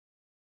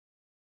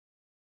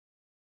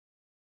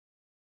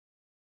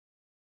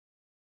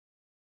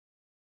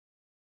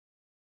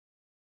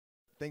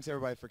Thanks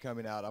everybody for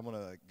coming out. I'm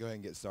gonna go ahead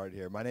and get started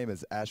here. My name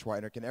is Ashe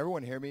Oro. Can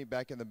everyone hear me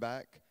back in the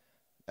back?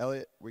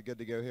 Elliot, we good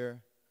to go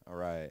here? All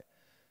right.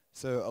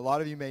 So a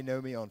lot of you may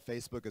know me on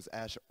Facebook as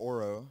Ashe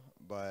Oro,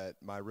 but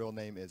my real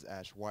name is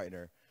Ashe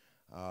Oro.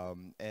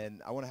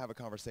 And I want to have a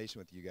conversation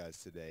with you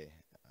guys today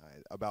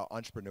about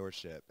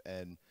entrepreneurship.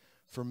 And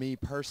for me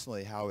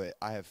personally,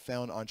 I have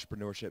found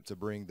entrepreneurship to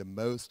bring the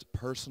most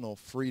personal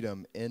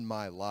freedom in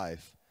my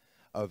life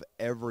of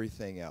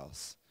everything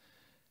else.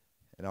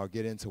 And I'll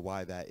get into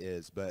why that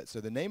is. But so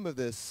the name of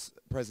this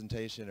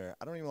presentation, or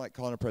I don't even like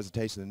calling it a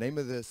presentation, the name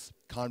of this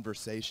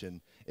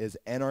conversation is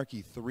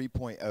Anarchy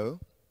 3.0,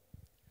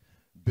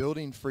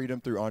 Building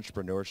Freedom Through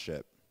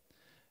Entrepreneurship.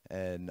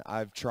 And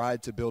I've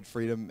tried to build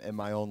freedom in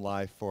my own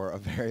life for a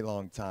very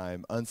long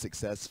time,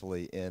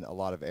 unsuccessfully in a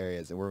lot of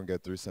areas, and we're going to go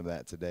through some of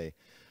that today.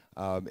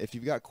 If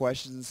you've got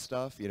questions and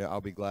stuff,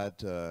 I'll be glad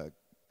to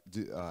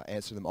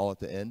answer them all at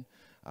the end.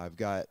 I've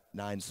got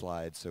 9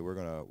 slides, so we're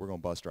gonna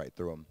bust right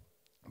through them.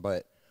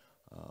 But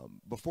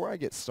before I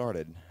get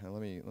started,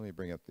 let me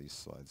bring up these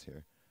slides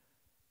here.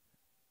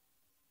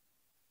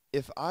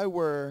 If I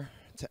were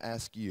to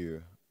ask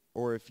you,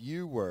 or if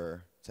you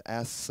were to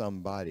ask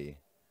somebody,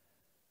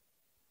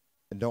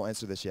 and don't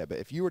answer this yet, but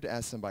if you were to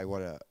ask somebody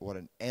what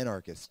an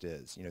anarchist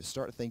is,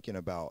 start thinking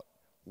about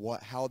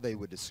how they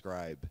would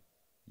describe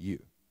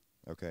you.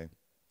 Okay.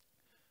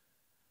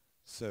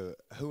 So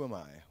who am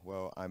I?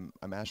 Well, I'm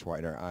Ashe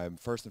Oro. I'm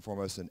first and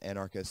foremost an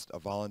anarchist, a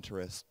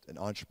voluntarist, an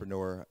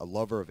entrepreneur, a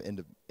lover of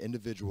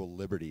individual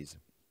liberties.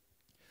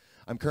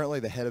 I'm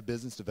currently the head of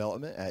business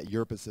development at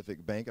Euro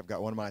Pacific Bank. I've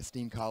got one of my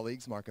esteemed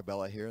colleagues, Mark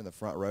Abella, here in the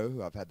front row,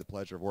 who I've had the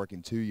pleasure of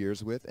working 2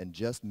 years with and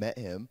just met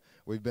him.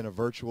 We've been a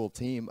virtual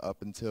team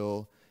up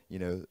until,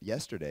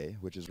 yesterday,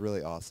 which is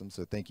really awesome.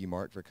 So thank you,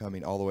 Mark, for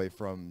coming all the way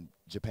from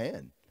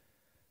Japan.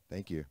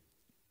 Thank you.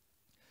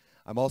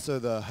 I'm also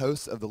the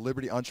host of the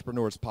Liberty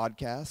Entrepreneurs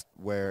podcast,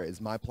 where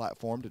is my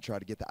platform to try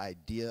to get the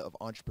idea of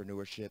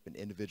entrepreneurship and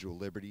individual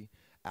liberty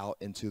out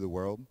into the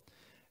world.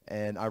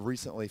 And I've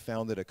recently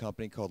founded a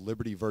company called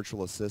Liberty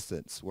Virtual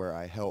Assistants, where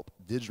I help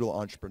digital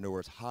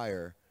entrepreneurs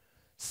hire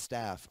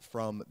staff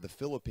from the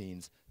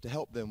Philippines to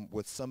help them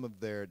with some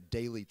of their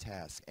daily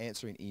tasks,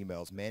 answering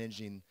emails,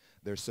 managing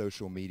their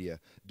social media,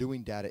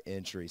 doing data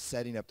entry,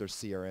 setting up their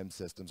CRM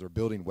systems, or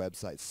building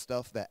websites,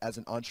 stuff that as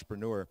an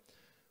entrepreneur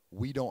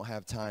we don't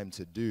have time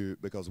to do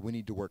because we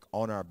need to work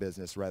on our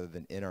business rather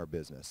than in our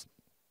business.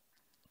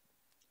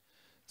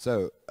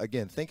 So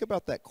again, think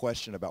about that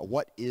question about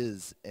what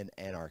is an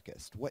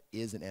anarchist? What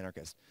is an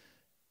anarchist?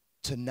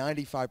 To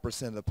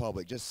 95% of the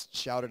public, just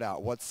shout it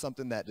out. What's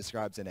something that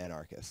describes an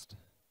anarchist?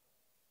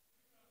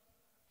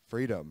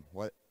 Freedom.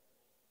 What?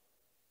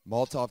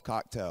 Molotov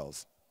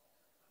cocktails.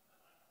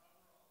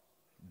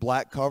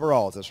 Black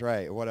coveralls, that's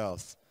right. What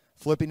else?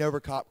 Flipping over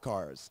cop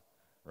cars,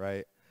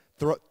 right?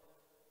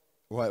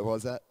 What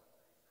was that?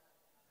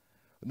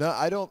 No,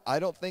 I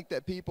don't think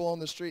that people on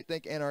the street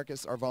think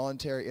anarchists are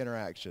voluntary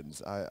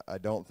interactions. I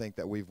don't think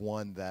that we've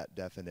won that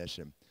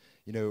definition.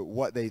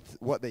 What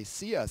they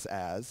see us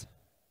as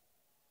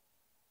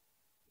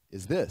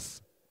is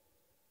this.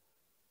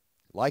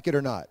 Like it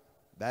or not,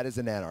 that is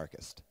an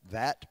anarchist.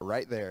 That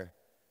right there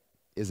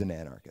is an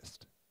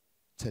anarchist.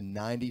 To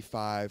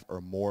 95 or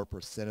more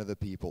 % of the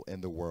people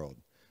in the world.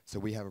 So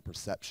we have a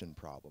perception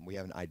problem. We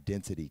have an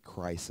identity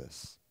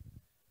crisis.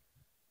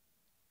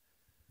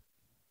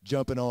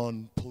 Jumping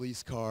on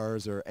police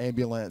cars or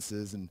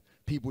ambulances and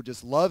people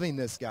just loving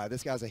this guy.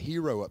 This guy's a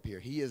hero up here.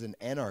 He is an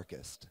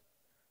anarchist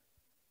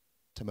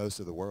to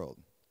most of the world,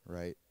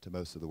 right? To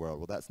most of the world.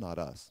 Well, that's not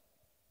us.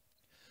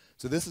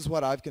 So this is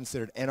what I've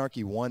considered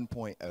Anarchy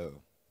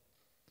 1.0.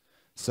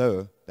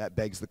 So that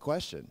begs the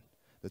question.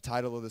 The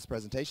title of this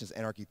presentation is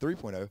Anarchy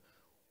 3.0.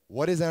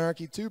 What is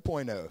Anarchy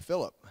 2.0?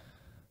 Philip?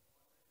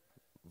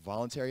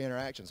 Voluntary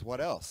interactions. What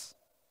else?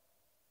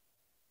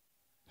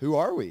 Who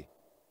are we?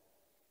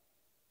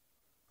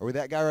 Are we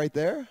that guy right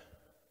there?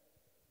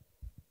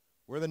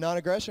 We're the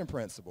non-aggression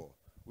principle.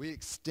 We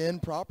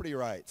extend property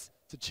rights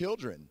to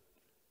children,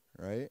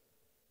 right?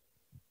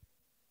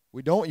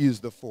 We don't use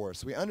the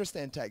force. We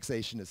understand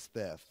taxation is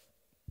theft.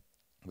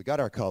 We got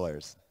our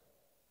colors.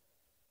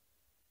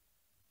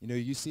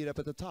 You see it up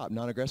at the top,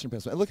 non-aggression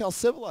principle. And look how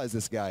civilized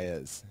this guy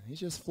is. He's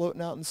just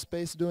floating out in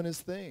space doing his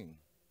thing.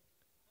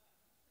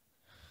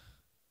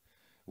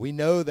 We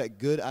know that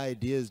good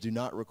ideas do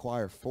not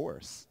require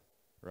force.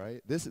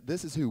 Right? This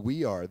is who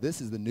we are. This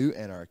is the new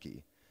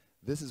anarchy.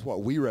 This is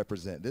what we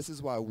represent. This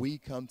is why we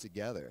come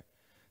together.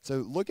 So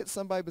look at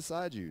somebody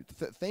beside you.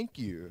 Thank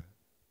you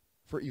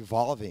for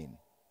evolving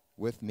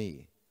with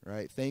me.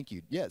 Right? Thank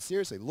you. Yeah,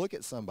 seriously, look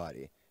at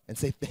somebody and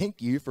say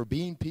thank you for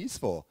being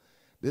peaceful.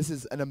 This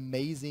is an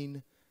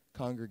amazing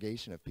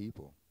congregation of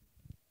people.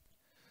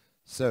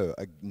 So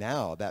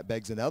now that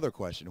begs another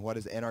question. What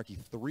is Anarchy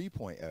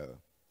 3.0?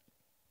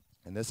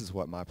 And this is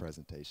what my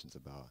presentation's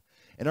about.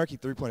 Anarchy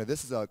 3.0,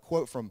 this is a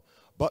quote from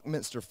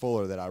Buckminster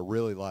Fuller that I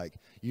really like.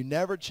 You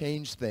never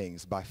change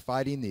things by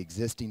fighting the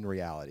existing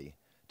reality.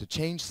 To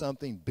change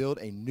something, build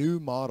a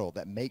new model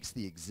that makes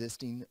the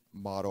existing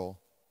model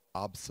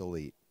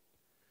obsolete.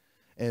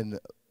 And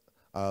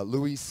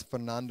Luis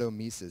Fernando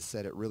Mises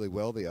said it really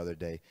well the other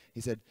day.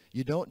 He said,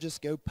 you don't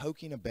just go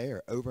poking a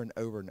bear over and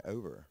over and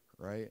over,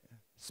 right?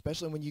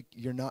 Especially when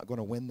you're not going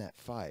to win that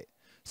fight.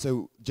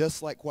 So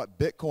just like what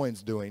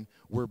Bitcoin's doing,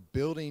 we're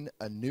building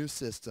a new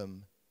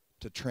system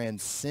to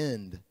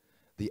transcend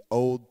the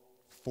old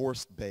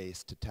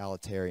force-based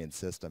totalitarian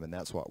system, and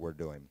that's what we're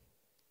doing.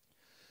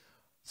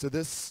 So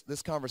this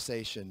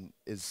conversation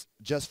is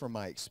just from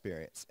my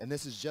experience, and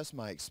this is just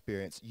my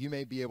experience. You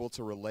may be able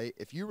to relate.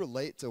 If you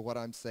relate to what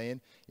I'm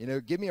saying, you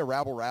know, give me a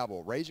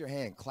rabble, raise your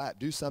hand, clap,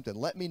 do something.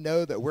 Let me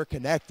know that we're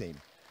connecting.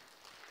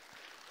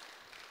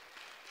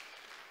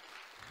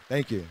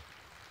 Thank you.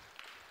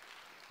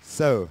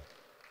 So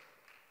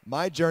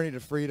my journey to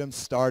freedom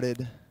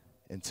started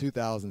in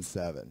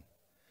 2007,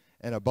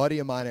 and a buddy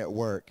of mine at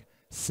work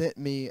sent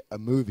me a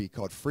movie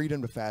called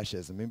Freedom to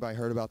Fascism. Anybody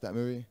heard about that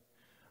movie?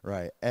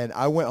 Right. And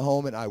I went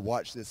home and I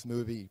watched this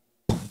movie.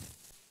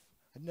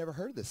 I'd never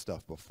heard of this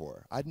stuff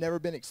before. I'd never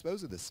been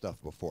exposed to this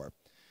stuff before.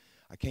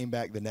 I came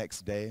back the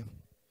next day,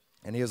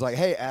 and he was like,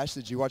 hey, Ash,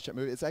 did you watch that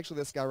movie? It's actually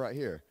this guy right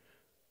here,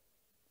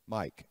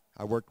 Mike.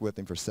 I worked with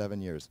him for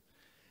 7 years.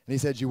 And he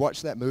said, you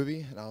watched that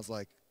movie? And I was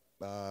like,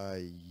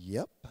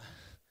 yep.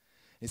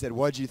 He said,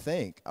 what'd you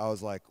think? I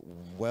was like,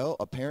 well,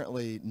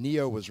 apparently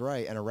Neo was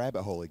right and a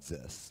rabbit hole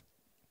exists.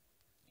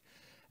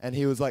 And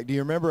he was like, do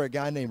you remember a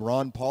guy named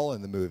Ron Paul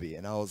in the movie?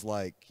 And I was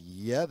like,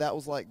 yeah, that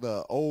was like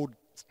the old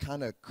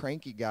kind of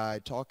cranky guy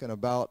talking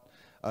about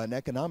an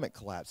economic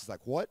collapse. It's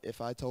like, what if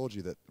I told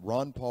you that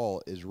Ron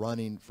Paul is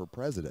running for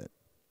president?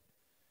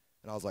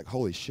 And I was like,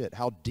 holy shit,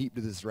 how deep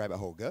did this rabbit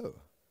hole go?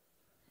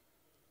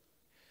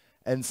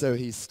 And so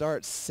he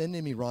starts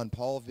sending me Ron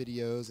Paul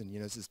videos, and, you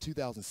know, this is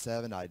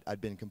 2007. I'd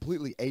been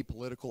completely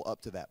apolitical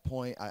up to that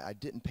point. I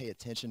didn't pay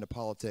attention to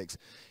politics.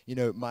 You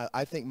know,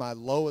 I think my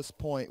lowest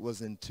point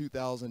was in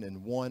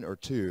 2001 or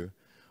 2,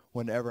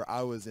 whenever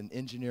I was an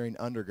engineering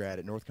undergrad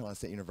at North Carolina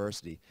State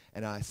University,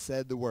 and I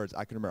said the words,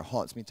 I can remember, it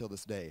haunts me till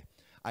this day,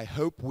 I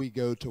hope we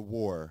go to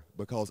war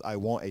because I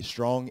want a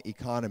strong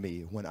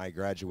economy when I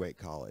graduate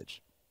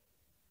college.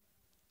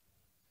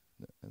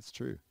 That's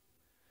true.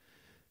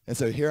 And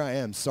so here I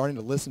am starting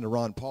to listen to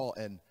Ron Paul,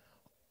 and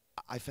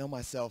I found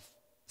myself,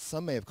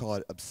 some may have called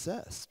it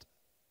obsessed,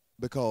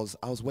 because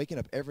I was waking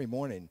up every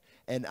morning,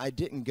 and I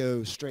didn't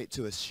go straight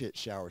to a shit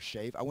shower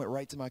shave. I went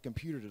right to my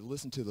computer to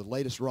listen to the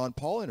latest Ron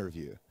Paul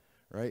interview,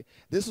 right?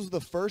 This was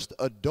the first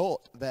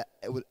adult that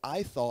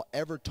I thought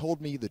ever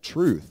told me the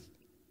truth.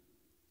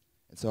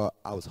 And so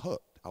I was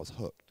hooked. I was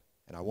hooked.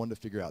 And I wanted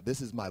to figure out, this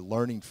is my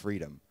learning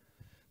freedom.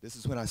 This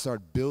is when I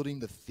started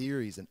building the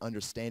theories and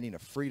understanding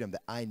of freedom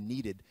that I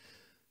needed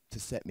to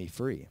set me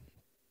free.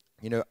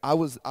 You know, I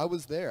was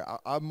there.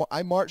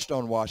 I marched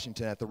on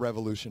Washington at the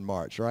Revolution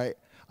March, right?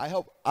 I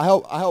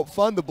helped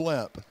fund the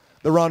blimp,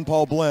 the Ron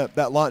Paul blimp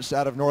that launched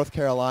out of North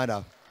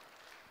Carolina,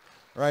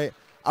 right?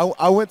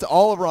 I went to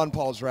all of Ron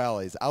Paul's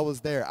rallies. I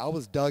was there. I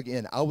was dug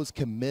in. I was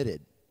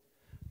committed.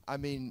 I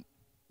mean,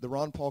 the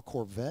Ron Paul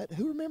Corvette,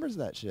 who remembers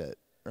that shit,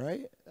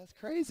 right? That's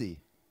crazy.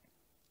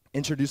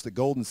 Introduced the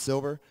gold and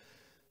silver.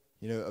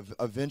 You know,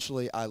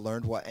 eventually I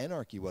learned what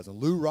anarchy was.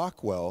 And Lou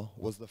Rockwell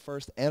was the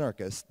first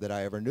anarchist that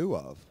I ever knew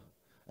of.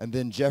 And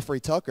then Jeffrey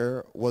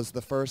Tucker was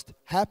the first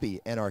happy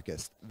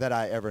anarchist that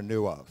I ever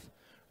knew of,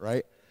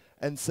 right?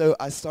 And so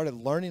I started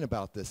learning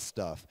about this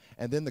stuff.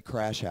 And then the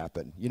crash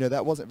happened. You know,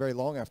 that wasn't very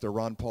long after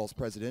Ron Paul's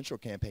presidential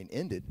campaign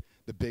ended,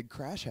 the big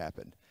crash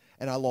happened.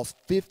 And I lost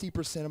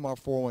 50% of my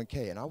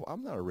 401k. And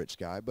I'm not a rich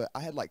guy, but I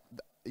had like,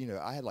 you know,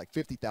 I had like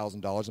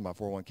 $50,000 in my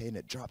 401k, and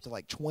it dropped to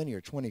like 20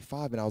 or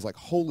 25. And I was like,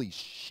 holy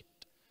shit.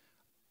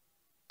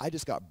 I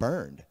just got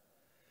burned.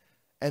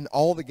 And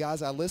all the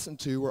guys I listened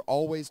to were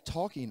always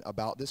talking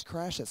about this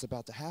crash that's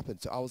about to happen.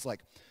 So I was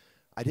like,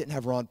 I didn't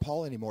have Ron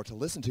Paul anymore to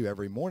listen to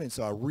every morning,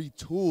 so I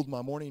retooled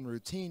my morning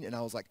routine, and I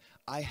was like,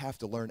 I have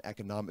to learn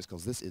economics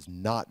because this is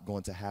not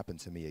going to happen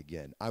to me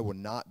again. I will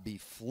not be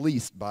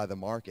fleeced by the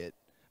market,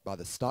 by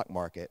the stock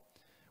market,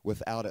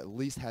 without at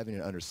least having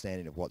an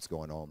understanding of what's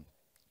going on.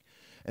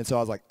 And so I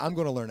was like, I'm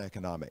going to learn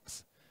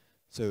economics.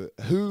 So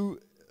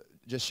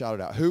just shout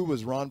it out. Who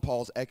was Ron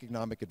Paul's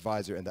economic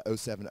advisor in the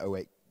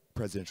 07-08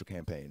 presidential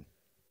campaign?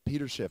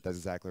 Peter Schiff, that's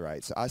exactly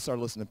right. So I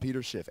started listening to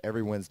Peter Schiff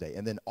every Wednesday,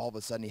 and then all of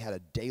a sudden he had a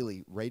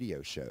daily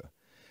radio show.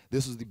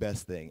 This was the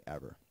best thing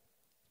ever.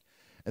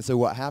 And so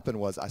what happened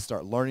was I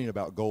started learning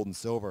about gold and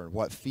silver and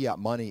what fiat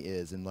money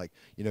is, and, like,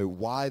 you know,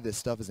 why this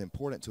stuff is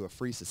important to a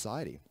free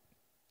society.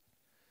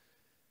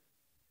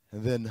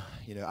 And then,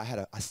 you know,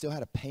 I still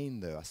had a pain,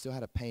 though. I still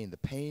had a pain. The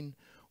pain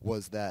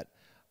was that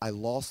I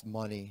lost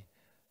money,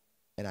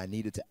 and I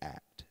needed to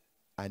act.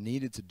 I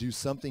needed to do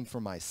something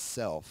for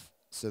myself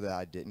so that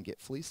I didn't get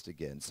fleeced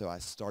again. So I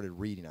started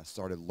reading. I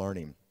started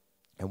learning.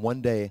 And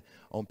one day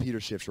on Peter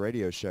Schiff's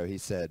radio show, he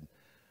said,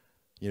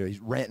 you know,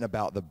 he's ranting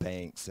about the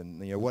banks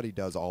and, you know, what he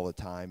does all the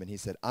time. And he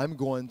said, I'm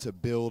going to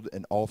build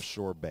an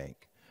offshore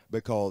bank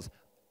because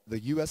the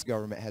U.S.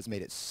 government has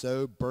made it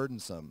so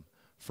burdensome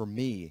for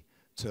me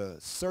to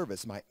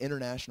service my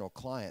international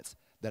clients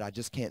that I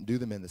just can't do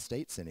them in the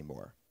States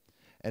anymore.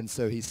 And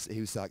so he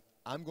was like,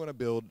 I'm going to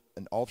build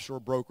an offshore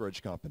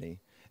brokerage company,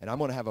 and I'm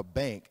going to have a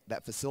bank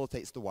that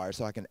facilitates the wire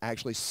so I can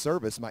actually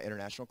service my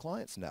international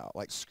clients now.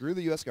 Like, screw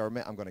the U.S.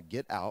 government. I'm going to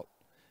get out,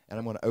 and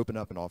I'm going to open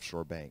up an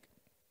offshore bank.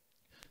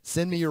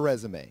 Send me your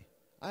resume.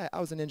 I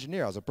was an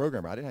engineer. I was a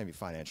programmer. I didn't have any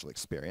financial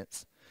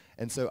experience.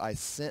 And so I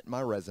sent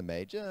my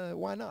resume.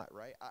 Why not,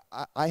 right?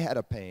 I had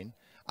a pain.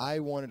 I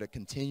wanted to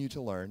continue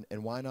to learn,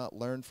 and why not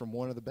learn from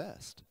one of the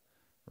best,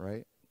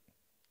 right?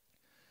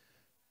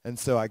 And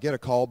so I get a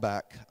call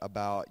back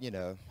about,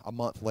 a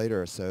month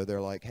later or so. They're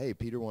like, hey,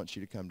 Peter wants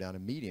you to come down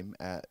and meet him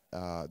at,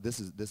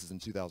 this is in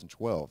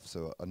 2012,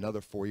 so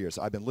another 4 years.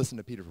 So I've been listening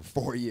to Peter for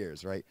 4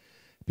 years, right?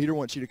 Peter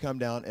wants you to come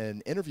down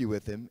and interview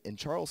with him in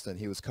Charleston.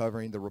 He was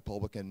covering the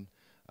Republican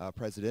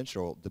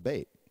presidential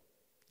debate.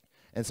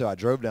 And so I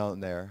drove down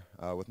there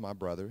with my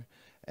brother,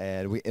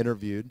 and we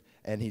interviewed,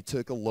 and he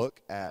took a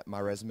look at my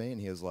resume, and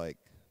he was like,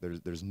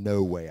 there's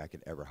no way I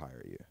could ever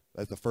hire you.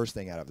 That's the first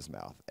thing out of his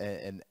mouth.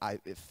 And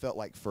it felt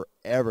like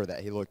forever that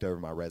he looked over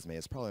my resume.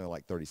 It's probably only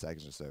like 30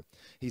 seconds or so.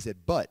 He said,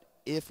 but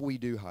if we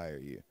do hire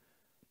you,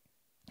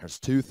 there's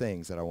two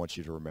things that I want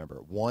you to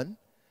remember. One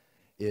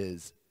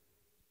is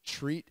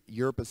treat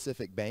your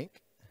Pacific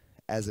Bank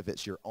as if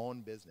it's your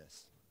own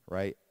business,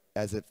 right?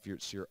 As if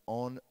it's your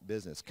own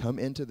business. Come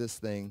into this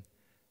thing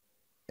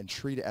and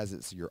treat it as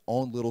it's your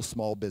own little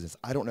small business.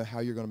 I don't know how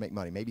you're going to make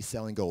money. Maybe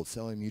selling gold,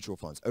 selling mutual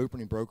funds,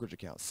 opening brokerage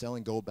accounts,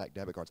 selling gold-backed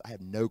debit cards. I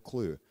have no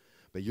clue.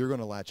 But you're going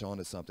to latch on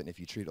to something if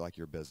you treat it like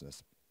your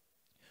business.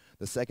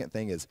 The second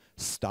thing is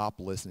stop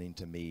listening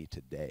to me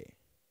today,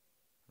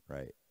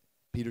 right?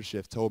 Peter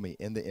Schiff told me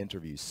in the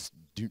interview,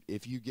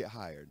 if you get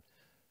hired,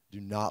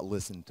 do not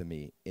listen to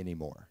me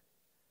anymore.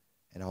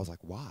 And I was like,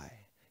 why?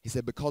 He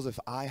said, because if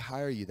I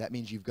hire you, that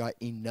means you've got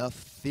enough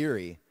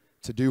theory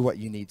to do what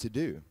you need to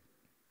do.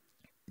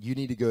 You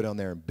need to go down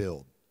there and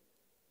build.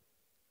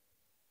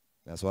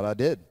 That's what I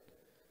did.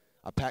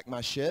 I packed my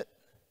shit.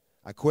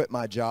 I quit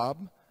my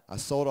job. I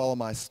sold all of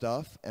my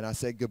stuff, and I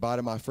said goodbye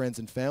to my friends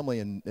and family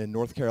in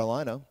North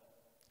Carolina,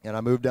 and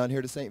I moved down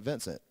here to St.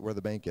 Vincent, where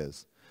the bank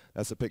is.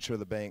 That's a picture of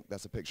the bank.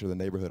 That's a picture of the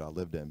neighborhood I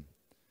lived in.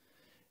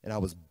 And I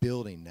was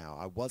building now.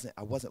 I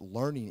wasn't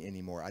learning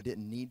anymore. I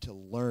didn't need to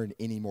learn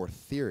any more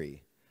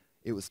theory.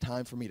 It was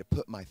time for me to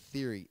put my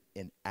theory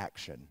in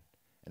action.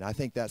 And I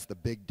think that's the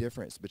big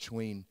difference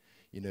between,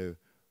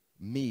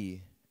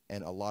 me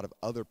and a lot of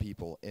other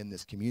people in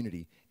this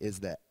community,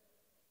 is that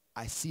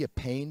I see a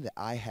pain that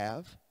I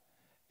have,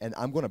 and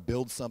I'm going to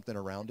build something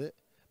around it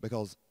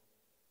because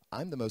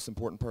I'm the most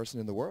important person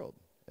in the world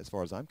as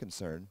far as I'm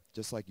concerned,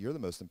 just like you're the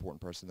most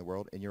important person in the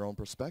world in your own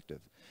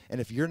perspective.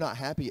 And if you're not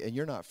happy and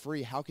you're not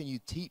free, how can you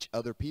teach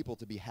other people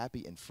to be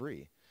happy and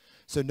free?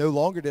 So no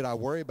longer did I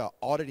worry about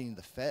auditing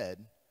the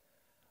Fed.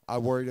 I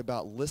worried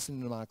about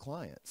listening to my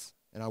clients.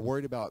 And I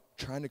worried about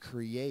trying to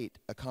create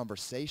a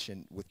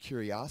conversation with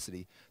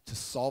curiosity to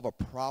solve a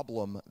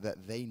problem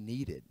that they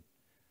needed,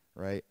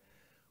 right?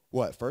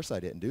 Well, at first I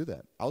didn't do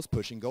that. I was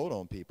pushing gold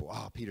on people.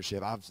 Oh, Peter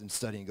Schiff, I've been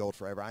studying gold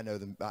forever. I know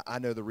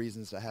the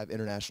reasons to have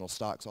international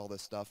stocks, all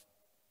this stuff.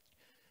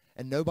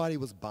 And nobody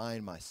was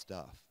buying my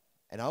stuff.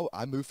 And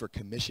I moved for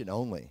commission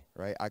only,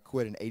 right? I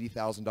quit an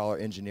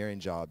 $80,000 engineering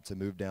job to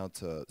move down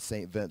to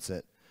St.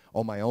 Vincent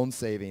on my own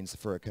savings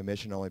for a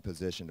commission-only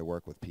position to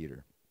work with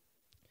Peter.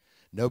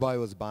 Nobody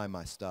was buying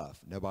my stuff.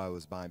 Nobody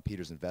was buying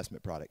Peter's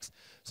investment products.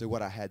 So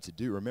what I had to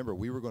do, remember,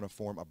 we were going to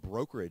form a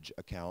brokerage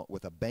account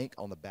with a bank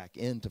on the back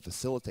end to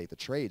facilitate the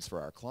trades for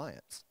our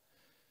clients.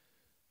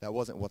 That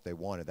wasn't what they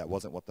wanted. That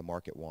wasn't what the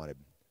market wanted.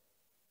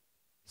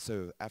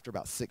 So after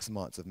about 6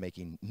 months of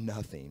making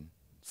nothing,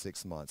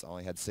 6 months, I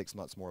only had 6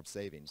 months more of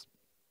savings,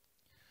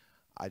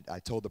 I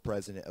told the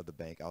president of the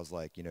bank, I was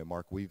like,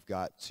 Mark, we've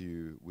got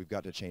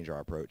to change our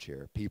approach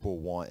here. People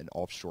want an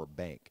offshore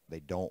bank. They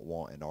don't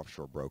want an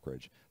offshore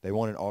brokerage. They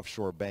want an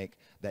offshore bank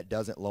that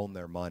doesn't loan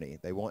their money.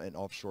 They want an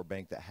offshore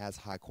bank that has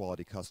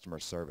high-quality customer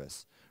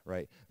service,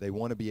 right? They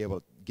want to be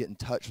able to get in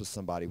touch with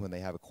somebody when they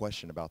have a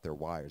question about their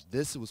wires.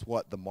 This was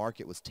what the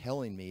market was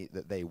telling me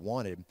that they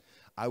wanted.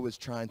 I was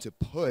trying to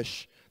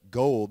push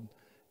gold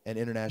and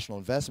international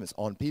investments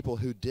on people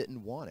who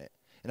didn't want it.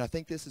 And I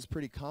think this is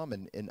pretty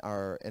common in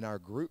our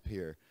group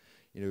here.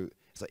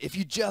 It's like, if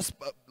you just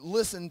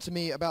listen to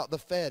me about the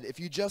Fed, if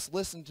you just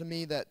listen to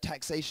me that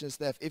taxation is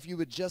theft, if you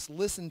would just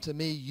listen to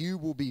me, you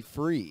will be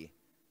free.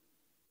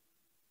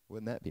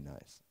 Wouldn't that be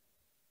nice?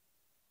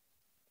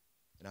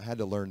 And I had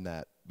to learn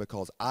that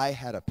because I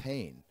had a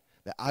pain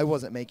that I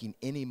wasn't making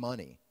any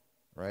money,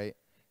 right?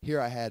 Here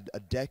I had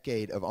a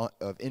decade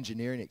of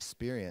engineering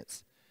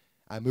experience.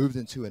 I moved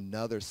into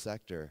another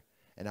sector,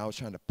 and I was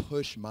trying to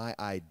push my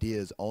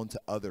ideas onto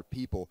other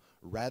people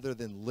rather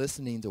than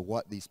listening to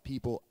what these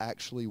people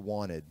actually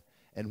wanted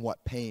and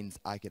what pains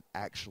I could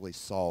actually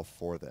solve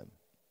for them.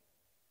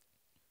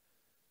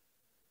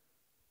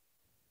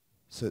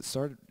 So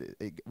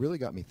it really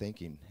got me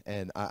thinking.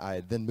 And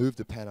I then moved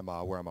to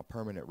Panama, where I'm a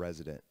permanent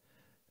resident.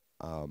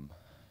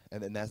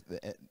 And then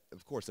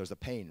of course, there's a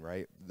pain,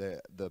 right?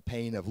 The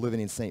pain of living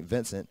in St.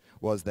 Vincent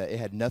was that it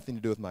had nothing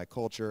to do with my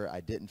culture. I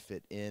didn't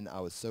fit in. I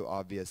was so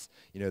obvious.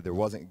 There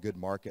wasn't a good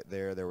market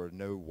there. There were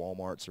no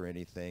Walmarts or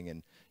anything,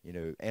 and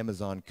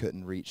Amazon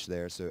couldn't reach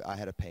there. So I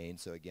had a pain.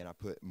 So again, I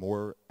put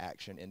more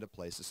action into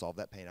place to solve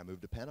that pain. I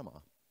moved to Panama.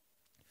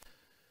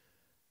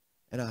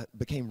 And I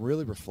became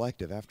really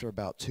reflective after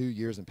about 2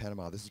 years in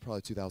Panama. This is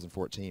probably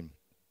 2014.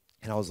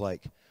 And I was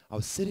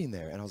sitting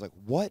there, and I was like,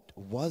 what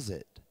was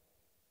it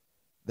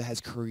that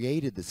has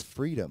created this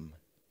freedom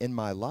in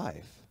my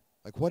life?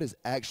 Like, what has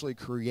actually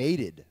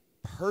created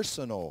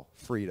personal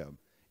freedom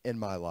in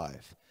my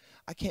life?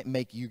 I can't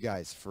make you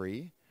guys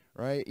free,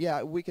 right?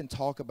 Yeah, we can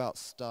talk about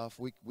stuff.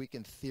 We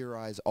can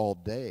theorize all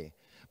day.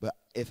 But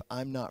if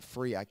I'm not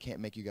free, I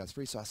can't make you guys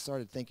free. So I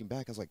started thinking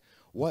back. I was like,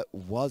 what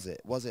was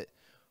it? Was it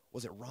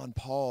Ron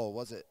Paul?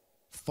 Was it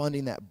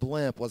funding that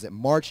blimp? Was it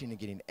marching and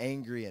getting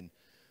angry and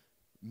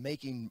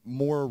making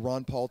more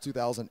Ron Paul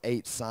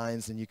 2008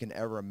 signs than you can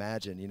ever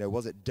imagine?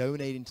 Was it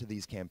donating to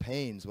these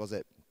campaigns?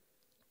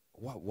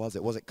 What was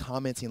it? Was it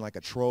commenting like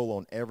a troll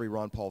on every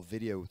Ron Paul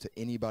video to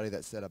anybody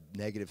that said a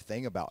negative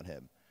thing about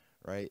him,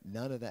 right?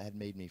 None of that had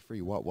made me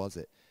free. What was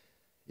it?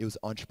 It was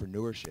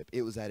entrepreneurship.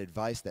 It was that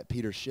advice that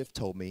Peter Schiff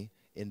told me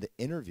in the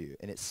interview,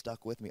 and it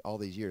stuck with me all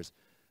these years.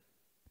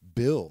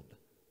 Build.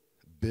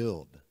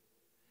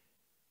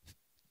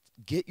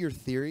 Get your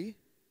theory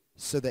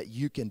so that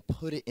you can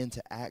put it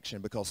into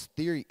action, because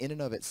theory in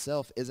and of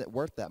itself isn't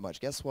worth that much.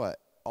 Guess what?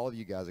 All of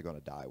you guys are going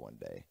to die one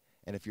day.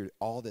 And if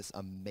all this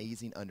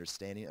amazing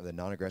understanding of the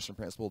non-aggression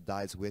principle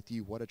dies with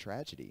you, what a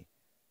tragedy.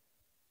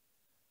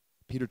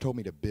 Peter told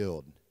me to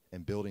build,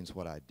 and building's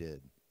what I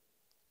did.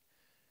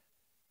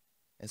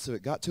 And so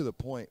it got to the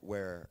point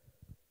where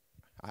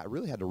I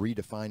really had to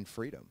redefine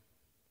freedom,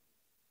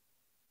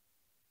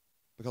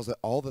 because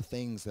all the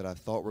things that I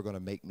thought were going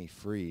to make me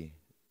free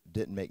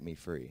didn't make me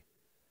free.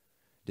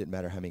 Didn't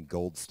matter how many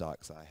gold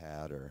stocks I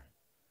had or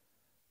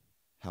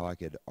how I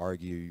could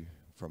argue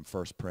from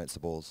first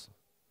principles.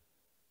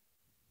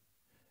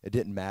 It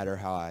didn't matter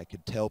how I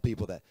could tell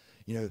people that,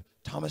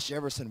 Thomas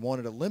Jefferson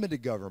wanted a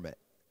limited government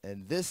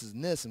and this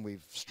and this, and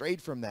we've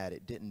strayed from that.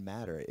 It didn't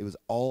matter. It was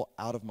all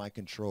out of my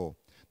control.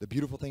 The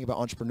beautiful thing about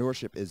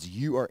entrepreneurship is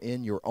you are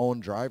in your own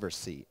driver's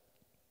seat.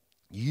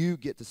 You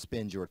get to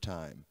spend your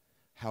time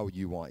how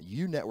you want.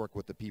 You network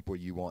with the people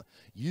you want.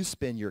 You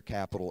spend your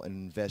capital and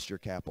invest your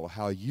capital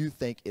how you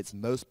think it's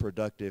most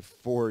productive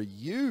for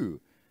you.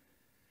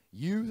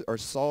 You are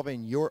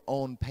solving your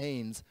own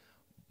pains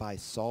by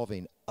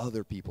solving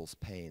other people's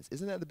pains.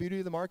 Isn't that the beauty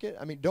of the market?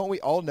 I mean, don't we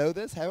all know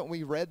this? Haven't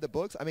we read the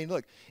books? I mean,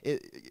 look,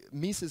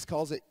 Mises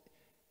calls it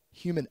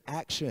human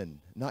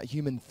action, not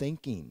human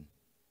thinking,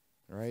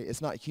 right?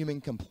 It's not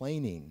human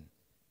complaining.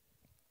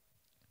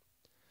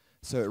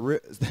 So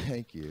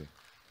thank you.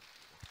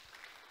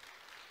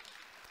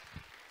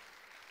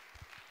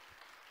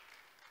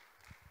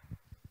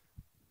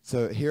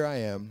 So here I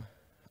am.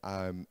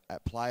 I'm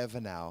at Playa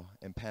Vanao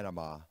in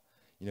Panama,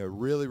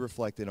 really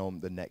reflecting on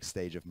the next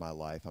stage of my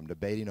life. I'm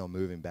debating on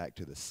moving back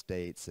to the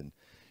States. And,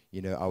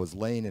 I was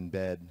laying in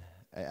bed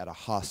at a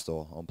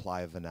hostel on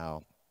Playa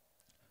Vanao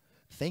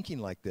thinking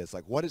like this,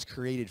 like what has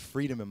created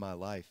freedom in my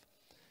life?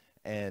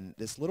 And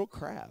this little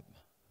crab,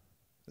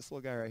 this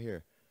little guy right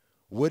here,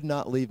 would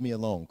not leave me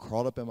alone,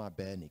 crawled up in my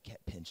bed, and he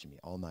kept pinching me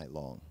all night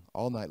long.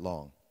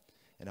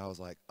 And I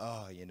was like,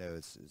 oh,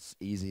 it's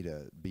easy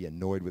to be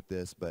annoyed with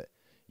this, but,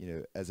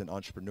 as an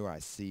entrepreneur, I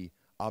see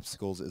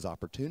obstacles as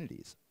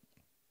opportunities.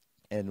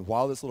 And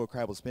while this little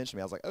crab was pinching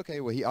me, I was like,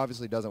 okay, well, he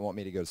obviously doesn't want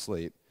me to go to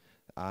sleep.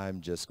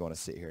 I'm just going to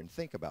sit here and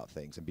think about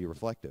things and be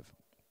reflective.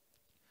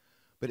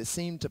 But it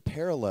seemed to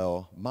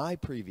parallel my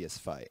previous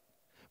fight,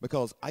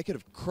 because I could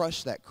have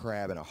crushed that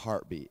crab in a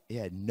heartbeat. He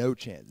had no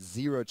chance,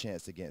 zero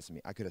chance against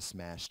me. I could have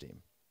smashed him,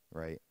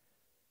 right?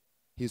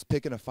 He was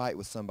picking a fight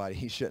with somebody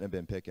he shouldn't have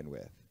been picking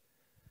with.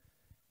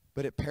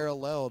 But it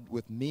paralleled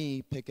with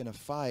me picking a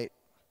fight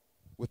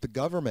with the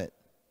government.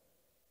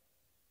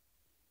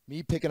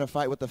 Me picking a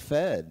fight with the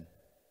Fed,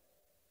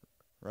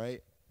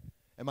 right?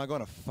 Am I going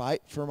to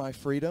fight for my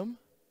freedom?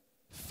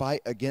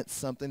 Fight against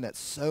something that's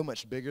so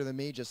much bigger than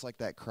me, just like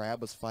that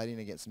crab was fighting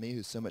against me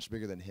who's so much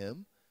bigger than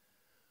him?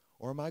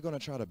 Or am I going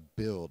to try to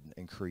build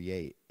and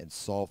create and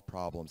solve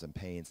problems and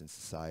pains in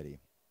society?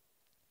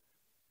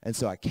 And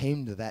so I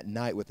came to that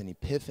night with an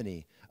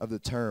epiphany of the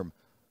term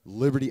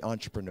liberty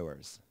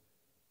entrepreneurs.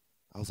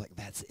 I was like,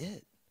 that's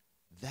it.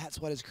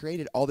 That's what has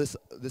created all this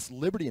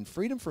liberty and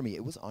freedom for me.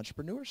 It was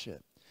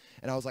entrepreneurship.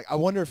 And I was like, I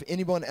wonder if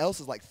anyone else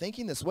is like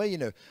thinking this way.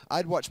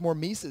 I'd watch more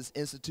Mises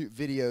Institute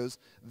videos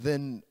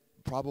than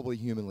probably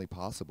humanly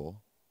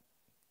possible.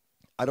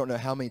 I don't know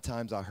how many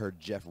times I heard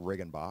Jeff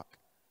Riggenbach,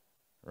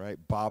 right?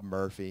 Bob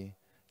Murphy,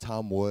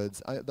 Tom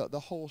Woods, the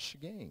whole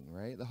gang,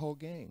 right? The whole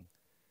gang.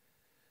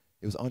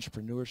 It was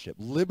entrepreneurship,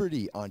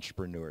 liberty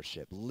entrepreneurs.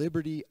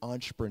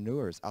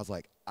 I was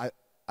like, I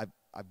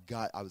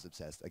was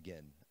obsessed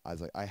again. I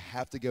was like, I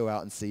have to go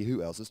out and see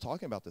who else is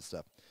talking about this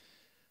stuff.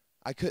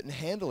 I couldn't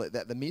handle it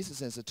that the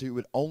Mises Institute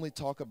would only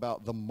talk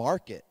about the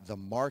market, the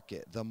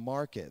market, the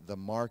market, the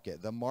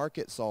market. The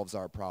market solves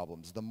our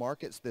problems. The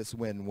market's this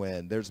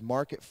win-win. There's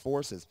market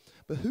forces.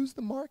 But who's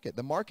the market?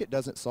 The market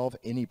doesn't solve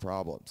any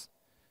problems.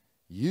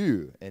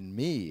 You and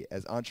me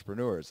as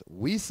entrepreneurs,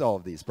 we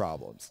solve these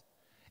problems.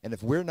 And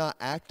if we're not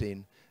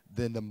acting,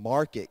 then the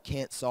market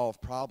can't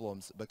solve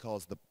problems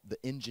because the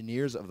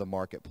engineers of the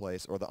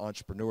marketplace or the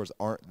entrepreneurs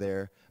aren't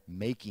there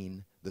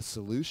making the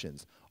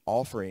solutions,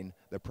 offering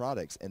the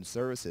products and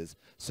services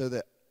so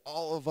that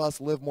all of us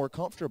live more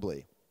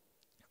comfortably.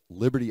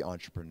 Liberty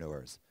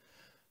entrepreneurs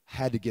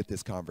had to get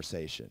this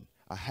conversation.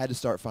 I had to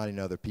start finding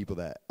other people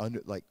that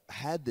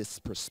had this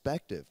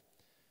perspective,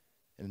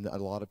 and a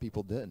lot of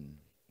people didn't.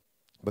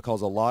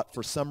 Because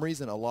for some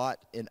reason, a lot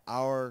in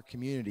our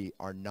community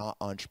are not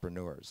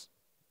entrepreneurs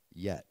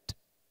yet.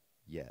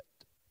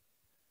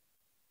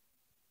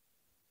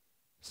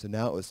 So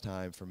now it was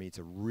time for me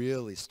to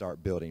really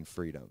start building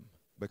freedom,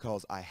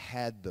 because I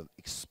had the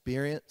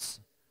experience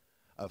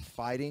of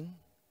fighting.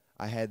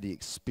 I had the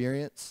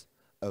experience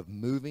of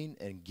moving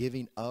and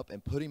giving up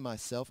and putting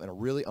myself in a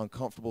really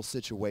uncomfortable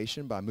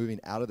situation by moving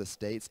out of the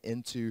States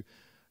into,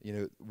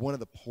 one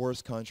of the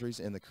poorest countries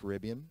in the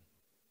Caribbean.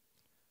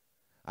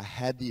 I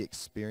had the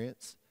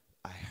experience.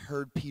 I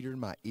heard Peter in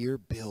my ear,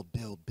 build,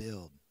 build,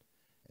 build.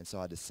 And so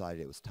I decided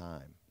it was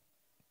time.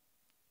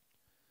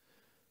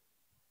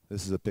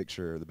 This is a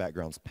picture, the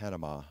background's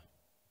Panama.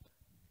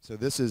 So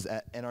this is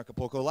at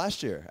Anarchapulco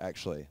last year,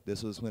 actually.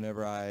 This was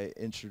whenever I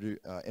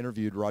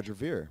interviewed Roger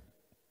Ver,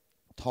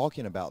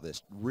 talking about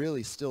this,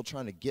 really still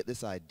trying to get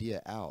this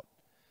idea out.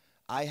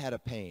 I had a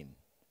pain.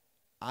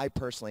 I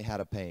personally had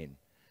a pain.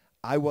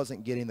 I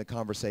wasn't getting the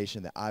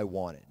conversation that I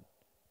wanted,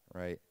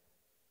 right?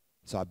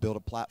 So I built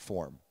a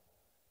platform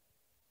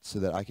so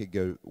that I could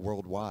go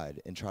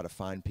worldwide and try to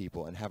find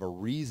people and have a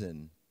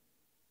reason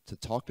to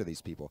talk to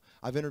these people.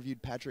 I've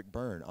interviewed Patrick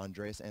Byrne,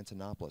 Andreas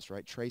Antonopoulos,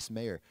 right? Trace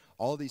Mayer,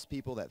 all these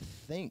people that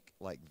think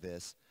like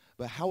this,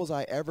 but how was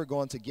I ever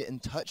going to get in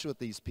touch with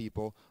these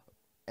people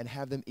and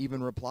have them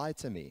even reply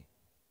to me?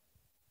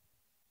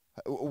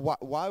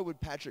 Why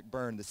would Patrick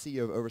Byrne, the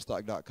CEO of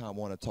Overstock.com,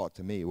 want to talk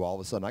to me? Well, all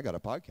of a sudden I got a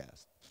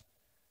podcast,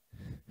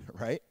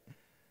 right?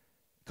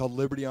 Called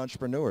Liberty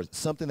Entrepreneurs,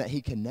 something that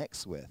he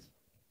connects with.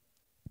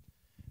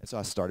 And so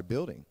I started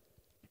building.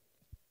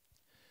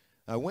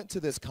 I went to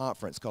this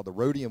conference called the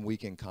Rhodium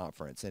Weekend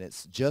Conference, and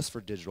it's just for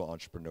digital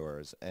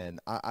entrepreneurs. And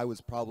I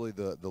was probably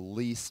the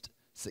least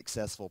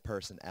successful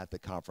person at the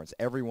conference.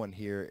 Everyone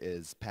here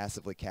is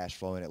passively cash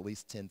flowing at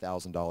least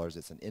 $10,000.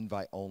 It's an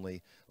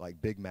invite-only,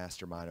 big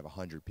mastermind of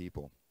 100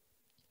 people.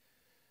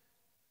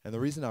 And the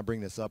reason I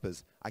bring this up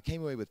is I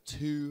came away with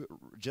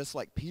just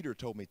like Peter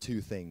told me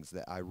two things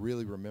that I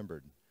really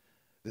remembered.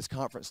 This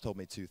conference told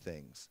me two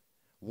things.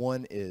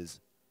 One is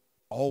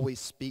always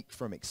speak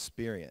from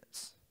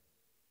experience.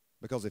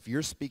 Because if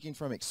you're speaking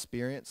from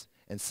experience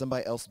and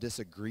somebody else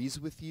disagrees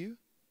with you,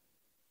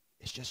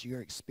 it's just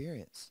your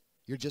experience.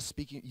 You're just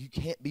speaking. You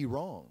can't be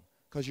wrong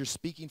because you're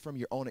speaking from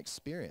your own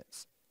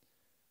experience,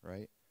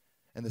 right?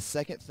 And the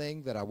second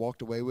thing that I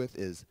walked away with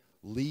is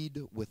lead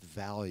with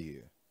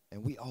value.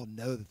 And we all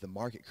know that the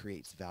market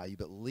creates value,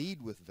 but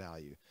lead with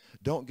value.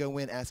 Don't go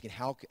in asking,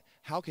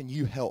 how can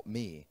you help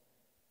me?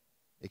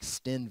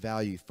 Extend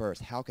value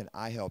first. How can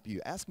I help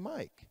you? Ask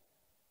Mike,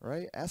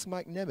 right? Ask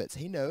Mike Nimitz.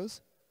 He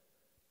knows.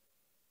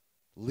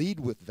 Lead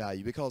with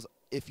value, because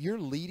if you're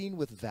leading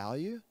with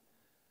value,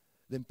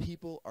 then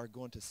people are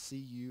going to see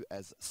you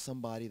as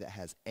somebody that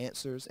has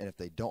answers, and if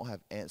they don't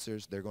have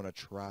answers, they're going to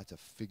try to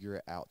figure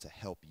it out to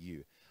help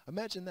you.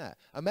 Imagine that.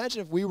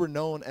 Imagine if we were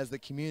known as the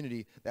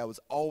community that was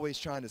always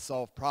trying to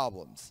solve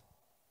problems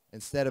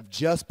instead of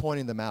just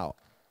pointing them out.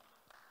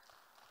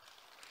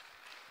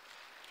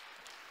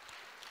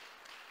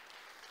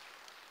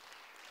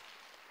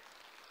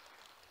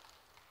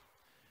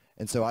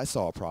 And so I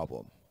saw a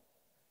problem.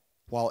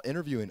 While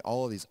interviewing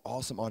all of these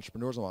awesome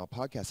entrepreneurs on my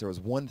podcast, there was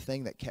one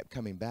thing that kept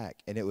coming back,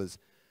 and it was,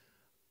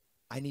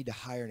 I need to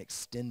hire and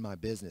extend my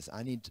business.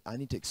 I need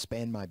to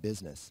expand my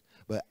business.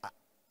 But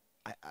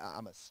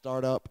I'm a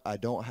startup. I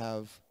don't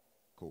have,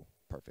 cool,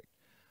 perfect.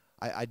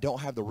 I don't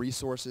have the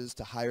resources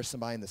to hire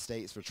somebody in the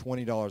States for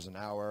 $20 an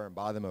hour and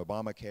buy them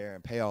Obamacare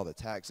and pay all the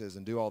taxes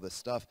and do all this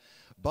stuff.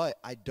 But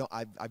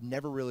I've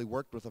never really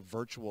worked with a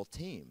virtual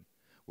team.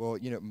 Well,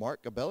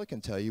 Mark Gabella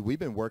can tell you, we've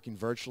been working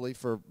virtually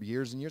for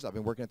years and years. I've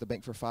been working at the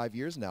bank for 5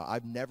 years now.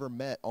 I've never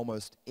met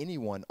almost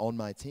anyone on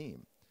my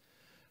team.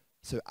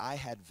 So I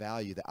had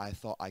value that I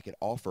thought I could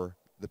offer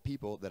the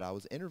people that I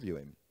was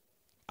interviewing.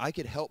 I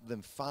could help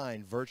them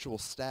find virtual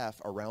staff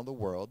around the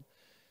world,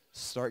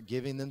 start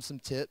giving them some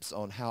tips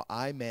on how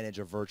I manage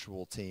a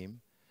virtual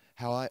team,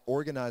 how I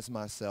organize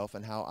myself,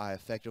 and how I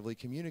effectively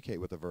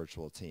communicate with a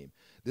virtual team.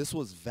 This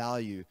was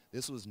value.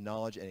 This was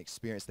knowledge and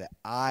experience that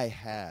I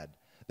had,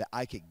 that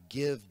I could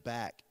give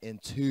back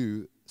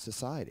into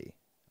society.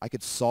 I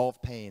could solve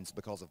pains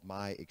because of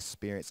my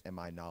experience and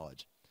my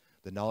knowledge.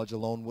 The knowledge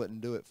alone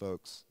wouldn't do it,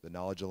 folks. The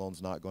knowledge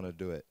alone's not going to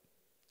do it.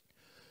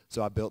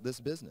 So I built this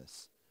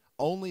business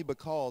only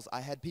because I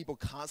had people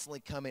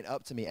constantly coming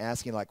up to me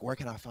asking, like, where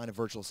can I find a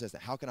virtual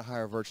assistant? How can I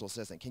hire a virtual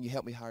assistant? Can you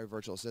help me hire a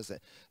virtual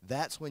assistant?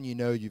 That's when you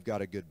know you've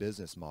got a good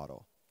business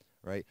model,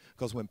 right?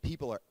 Because when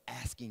people are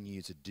asking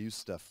you to do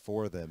stuff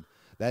for them,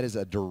 that is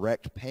a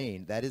direct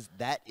pain. That is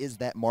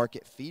that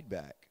market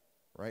feedback,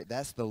 right?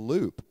 That's the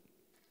loop.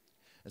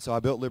 And so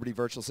I built Liberty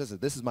Virtual Assistant.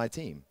 This is my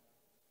team.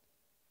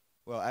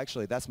 Well,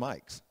 actually, that's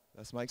Mike's.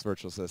 That's Mike's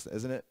virtual assistant,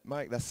 isn't it,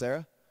 Mike? That's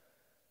Sarah,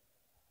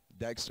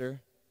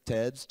 Dexter,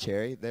 Ted's,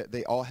 Cherry.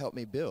 They all help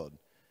me build.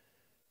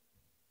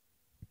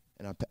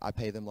 And I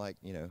pay them like,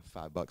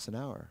 $5 an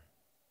hour.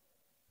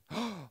 $5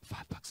 an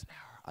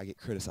hour. I get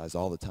criticized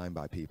all the time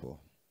by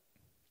people.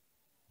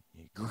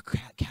 You're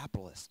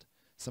capitalist.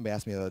 Somebody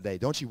asked me the other day,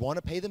 don't you want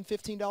to pay them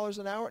 $15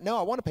 an hour? No,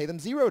 I want to pay them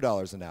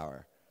 $0 an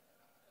hour.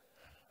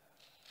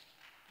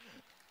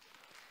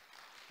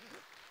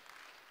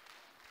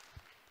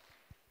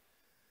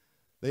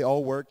 They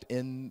all worked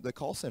in the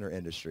call center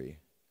industry.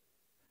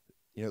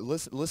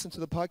 Listen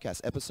to the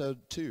podcast, episode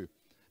 2.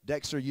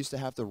 Dexter used to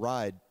have to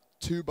ride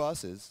 2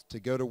 buses to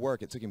go to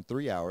work. It took him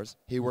 3 hours.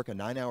 He'd work a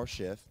 9-hour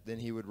shift. Then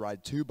he would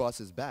ride 2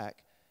 buses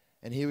back,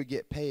 and he would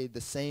get paid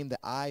the same that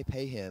I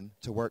pay him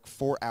to work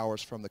 4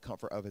 hours from the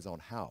comfort of his own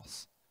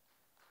house.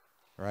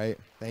 Right?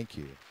 Thank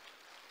you.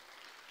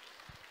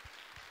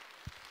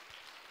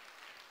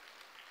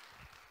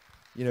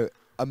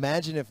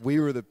 Imagine if we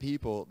were the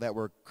people that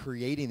were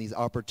creating these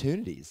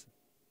opportunities.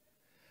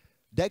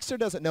 Dexter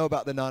doesn't know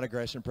about the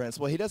non-aggression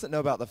principle. He doesn't know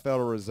about the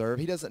Federal Reserve.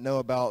 He doesn't know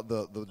about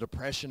the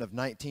Depression of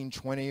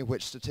 1920,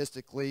 which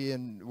statistically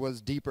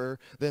was deeper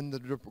than the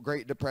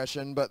Great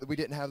Depression, but we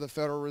didn't have the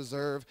Federal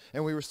Reserve,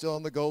 and we were still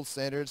on the gold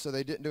standard, so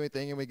they didn't do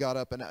anything, and we got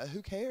up, and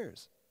who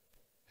cares?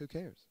 Who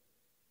cares?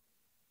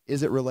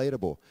 Is it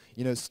relatable?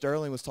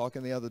 Sterling was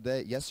talking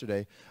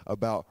yesterday,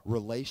 about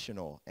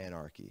relational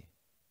anarchy.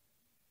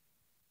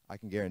 I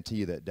can guarantee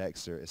you that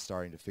Dexter is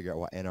starting to figure out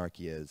what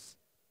anarchy is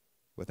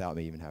without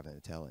me even having to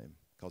tell him,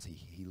 because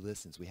he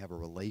listens. We have a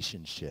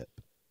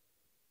relationship.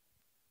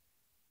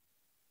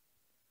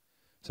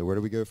 So where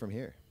do we go from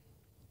here?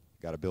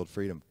 Got to build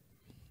freedom.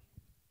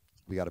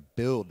 We got to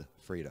build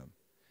freedom.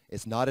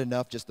 It's not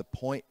enough just to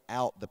point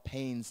out the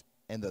pains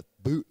and the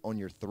boot on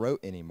your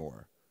throat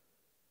anymore.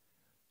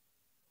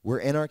 We're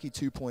Anarchy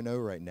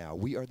 2.0 right now.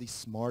 We are the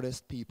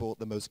smartest people,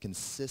 the most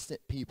consistent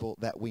people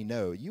that we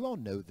know. You all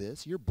know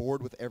this. You're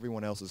bored with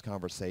everyone else's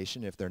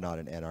conversation if they're not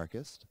an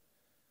anarchist.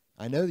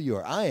 I know that you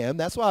are. I am.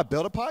 That's why I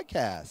built a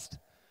podcast.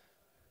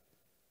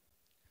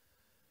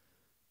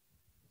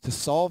 To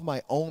solve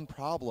my own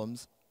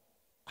problems,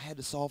 I had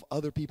to solve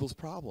other people's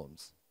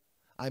problems.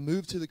 I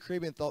moved to the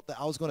Caribbean and thought that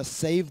I was going to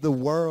save the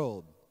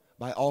world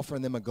by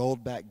offering them a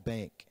gold-backed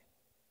bank,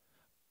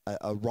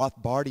 a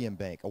Rothbardian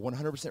bank, a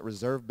 100%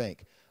 reserve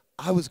bank.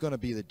 I was going to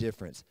be the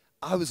difference.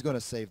 I was going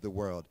to save the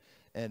world.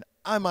 And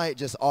I might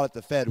just audit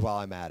the Fed while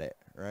I'm at it,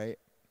 right?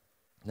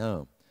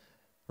 No.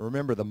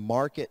 Remember, the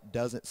market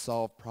doesn't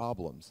solve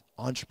problems.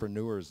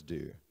 Entrepreneurs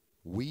do.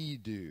 We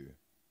do.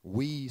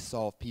 We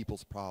solve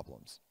people's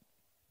problems.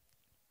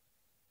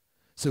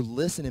 So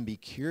listen and be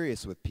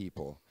curious with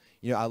people.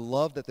 I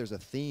love that there's a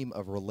theme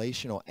of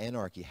relational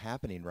anarchy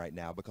happening right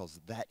now,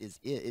 because that is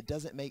it. It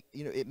doesn't make,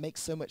 it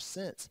makes so much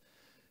sense.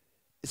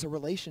 It's a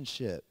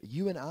relationship.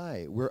 You and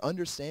I, we're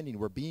understanding,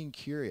 we're being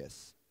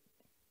curious.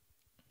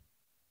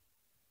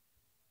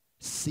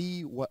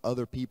 See what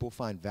other people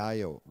find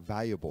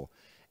valuable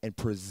and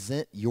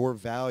present your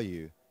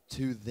value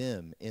to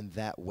them in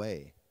that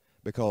way,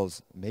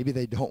 because maybe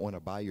they don't want to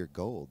buy your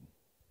gold.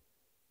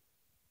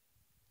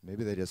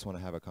 Maybe they just want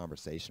to have a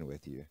conversation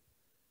with you.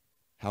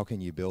 How can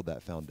you build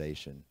that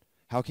foundation?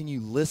 How can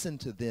you listen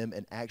to them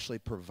and actually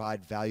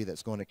provide value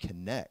that's going to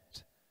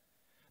connect?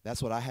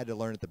 That's what I had to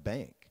learn at the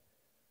bank.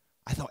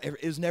 I thought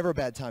it was never a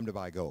bad time to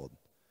buy gold.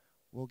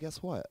 Well,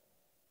 guess what?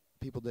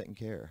 People didn't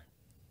care.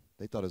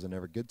 They thought it was a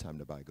never good time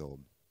to buy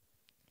gold.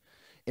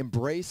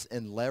 Embrace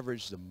and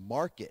leverage the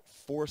market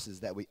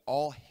forces that we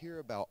all hear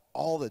about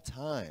all the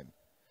time.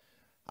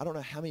 I don't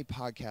know how many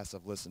podcasts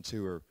I've listened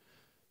to, or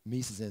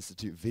Mises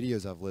Institute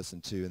videos I've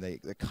listened to, and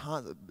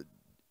the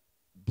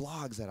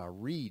blogs that I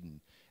read, and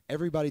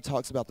everybody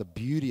talks about the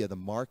beauty of the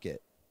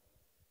market.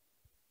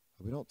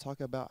 But we don't talk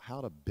about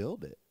how to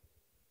build it.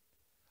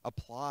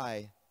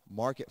 Apply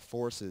market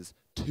forces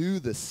to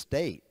the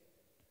state.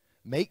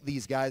 Make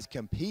these guys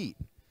compete.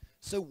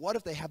 So what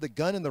if they have the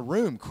gun in the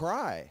room?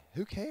 Cry.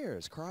 Who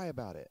cares? Cry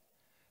about it.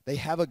 They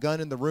have a gun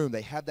in the room.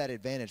 They have that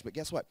advantage. But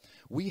guess what?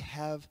 We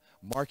have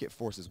market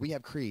forces. We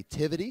have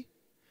creativity.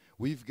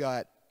 We've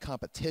got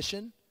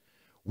competition.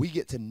 We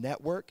get to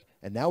network.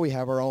 And now we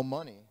have our own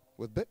money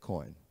with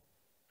Bitcoin.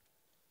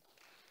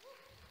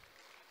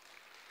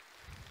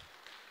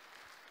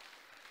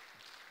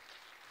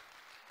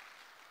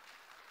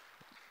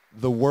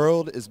 The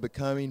world is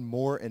becoming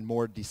more and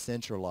more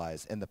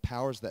decentralized, and the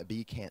powers that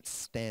be can't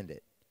stand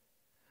it.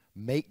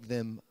 Make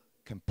them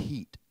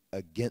compete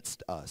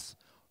against us.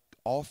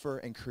 Offer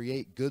and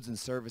create goods and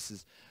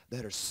services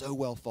that are so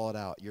well thought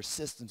out. Your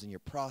systems and your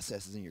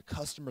processes and your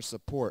customer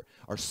support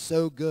are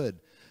so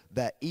good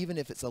that even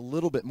if it's a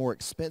little bit more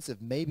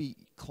expensive, maybe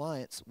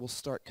clients will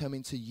start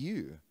coming to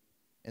you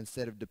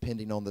instead of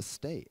depending on the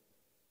state,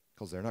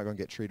 because they're not going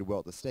to get treated well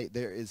at the state.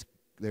 There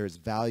is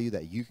value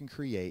that you can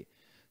create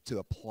to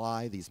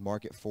apply these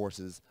market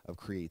forces of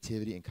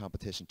creativity and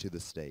competition to the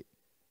state.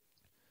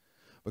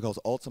 Because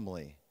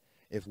ultimately,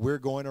 if we're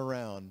going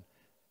around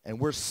and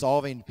we're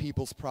solving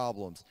people's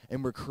problems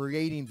and we're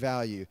creating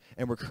value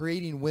and we're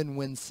creating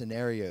win-win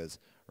scenarios,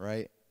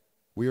 right,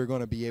 we are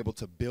going to be able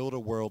to build a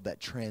world that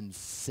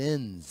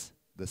transcends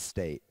the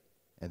state.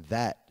 And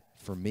that,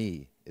 for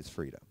me, is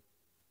freedom,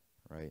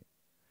 right?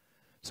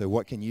 So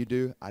what can you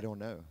do? I don't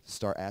know.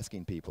 Start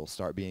asking people.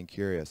 Start being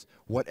curious.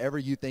 Whatever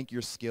you think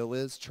your skill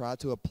is, try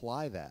to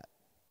apply that.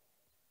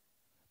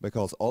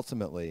 Because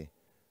ultimately,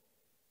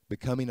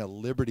 becoming a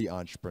liberty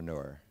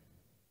entrepreneur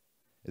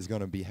is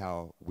going to be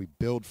how we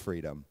build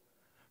freedom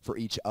for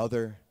each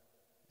other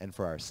and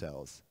for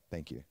ourselves.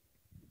 Thank you.